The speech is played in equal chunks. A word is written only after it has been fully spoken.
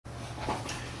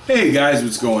Hey guys,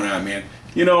 what's going on, man?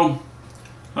 You know,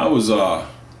 I was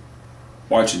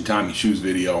watching Tommy Shoe's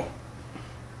video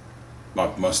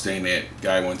about the Mustang that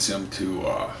guy wants him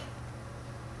to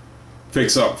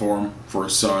fix up for him, for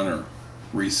his son, or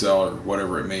resell, or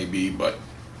whatever it may be. But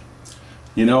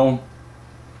you know,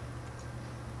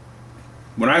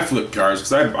 when I flip cars,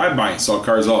 because I buy and sell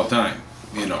cars all the time,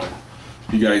 you know,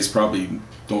 you guys probably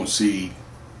don't see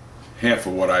half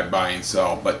of what I buy and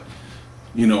sell, but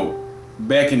you know,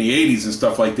 back in the 80s and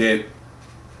stuff like that,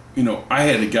 you know, I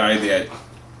had a guy that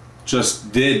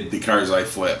just did the cars I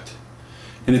flipped.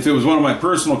 And if it was one of my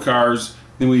personal cars,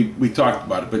 then we talked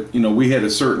about it. But, you know, we had a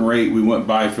certain rate we went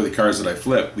by for the cars that I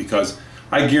flipped, because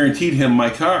I guaranteed him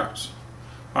my cars.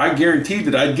 I guaranteed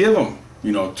that I'd give him,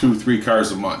 you know, 2-3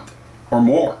 cars a month or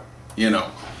more, you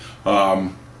know.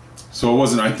 So it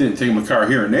wasn't, I didn't take him a car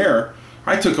here and there.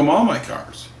 I took him all my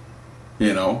cars,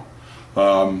 you know.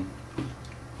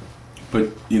 But,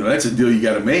 you know, that's a deal you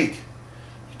got to make.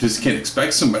 You just can't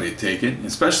expect somebody to take it,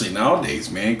 especially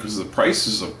nowadays, man, because the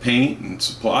prices of paint and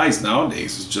supplies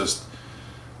nowadays is just,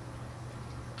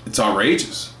 it's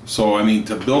outrageous. So, I mean,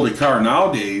 to build a car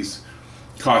nowadays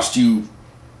cost you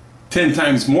 10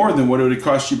 times more than what it would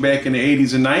cost you back in the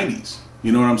 80s and 90s.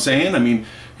 You know what I'm saying? I mean,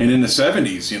 and in the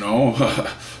 70s, you know,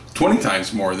 20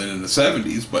 times more than in the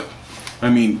 70s. But, I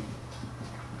mean,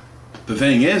 the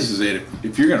thing is that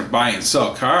if you're going to buy and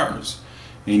sell cars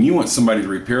and you want somebody to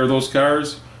repair those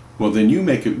cars, well, then you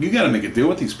got to make a deal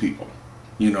with these people.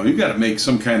 You know, you got to make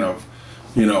some kind of,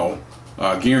 you know,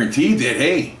 guarantee that,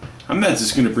 hey, I'm not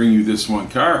just going to bring you this one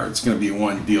car. It's going to be a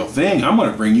one deal thing. I'm going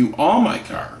to bring you all my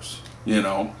cars, you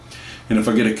know. And if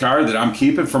I get a car that I'm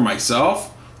keeping for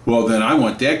myself, well, then I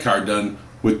want that car done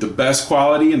with the best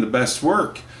quality and the best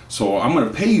work. So I'm going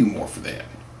to pay you more for that,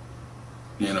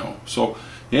 you know. So,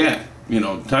 yeah. You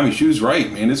know, Tommy Shoe's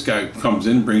right, man. This guy comes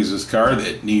in, brings this car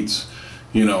that needs,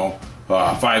 you know,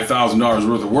 $5,000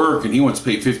 worth of work, and he wants to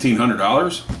pay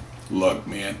 $1,500. Look,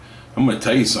 man, I'm going to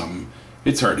tell you something.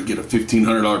 It's hard to get a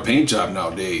 $1,500 paint job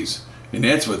nowadays, and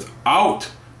that's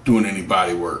without doing any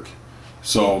body work.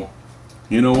 So,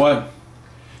 you know what?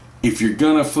 If you're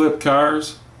going to flip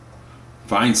cars,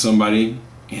 find somebody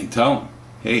and tell them,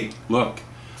 hey, look,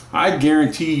 I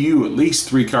guarantee you at least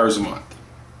 3 cars a month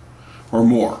or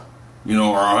more. You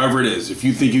know, or however it is. If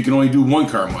you think you can only do 1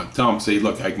 car a month, tell them, say,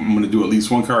 look, I'm going to do at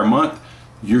least 1 car a month.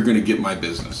 You're going to get my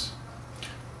business.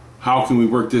 How can we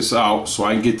work this out so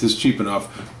I can get this cheap enough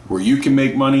where you can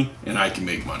make money and I can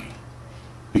make money?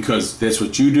 Because that's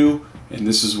what you do and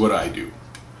this is what I do.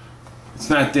 It's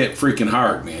not that freaking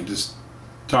hard, man. Just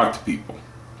talk to people.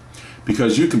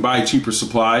 Because you can buy cheaper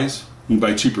supplies, you can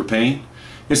buy cheaper paint.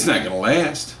 It's not going to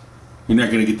last. You're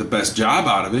not going to get the best job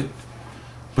out of it.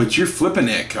 But you're flipping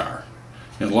that car.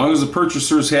 And as long as the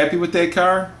purchaser is happy with that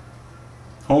car,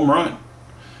 home run.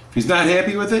 If he's not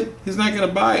happy with it, he's not going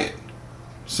to buy it.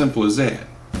 Simple as that.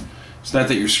 It's not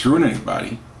that you're screwing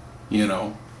anybody, you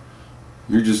know.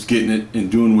 You're just getting it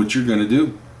and doing what you're going to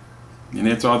do. And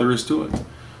that's all there is to it.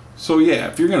 So yeah,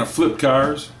 if you're going to flip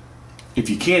cars, if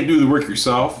you can't do the work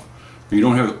yourself, or you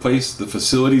don't have the place, the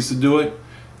facilities to do it,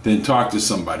 then talk to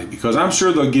somebody. Because I'm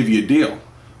sure they'll give you a deal.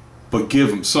 But give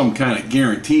them some kind of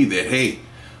guarantee that, hey,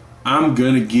 I'm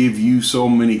going to give you so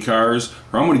many cars,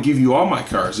 or I'm going to give you all my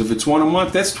cars. If it's 1 a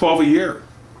month, that's 12 a year.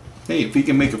 Hey, if he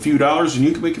can make a few dollars and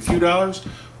you can make a few dollars,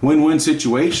 win-win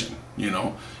situation, you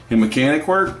know. In mechanic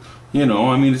work, you know,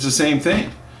 I mean, it's the same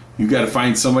thing. You got to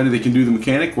find somebody that can do the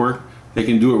mechanic work, that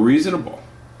can do it reasonable,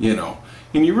 you know.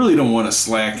 And you really don't want to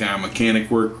slack on mechanic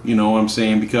work, you know what I'm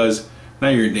saying, because now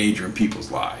you're endangering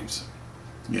people's lives,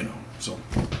 you know. So,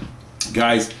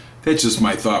 guys, that's just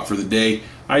my thought for the day.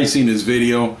 I seen this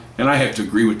video, and I have to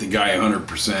agree with the guy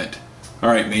 100%. All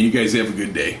right, man, you guys have a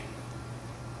good day.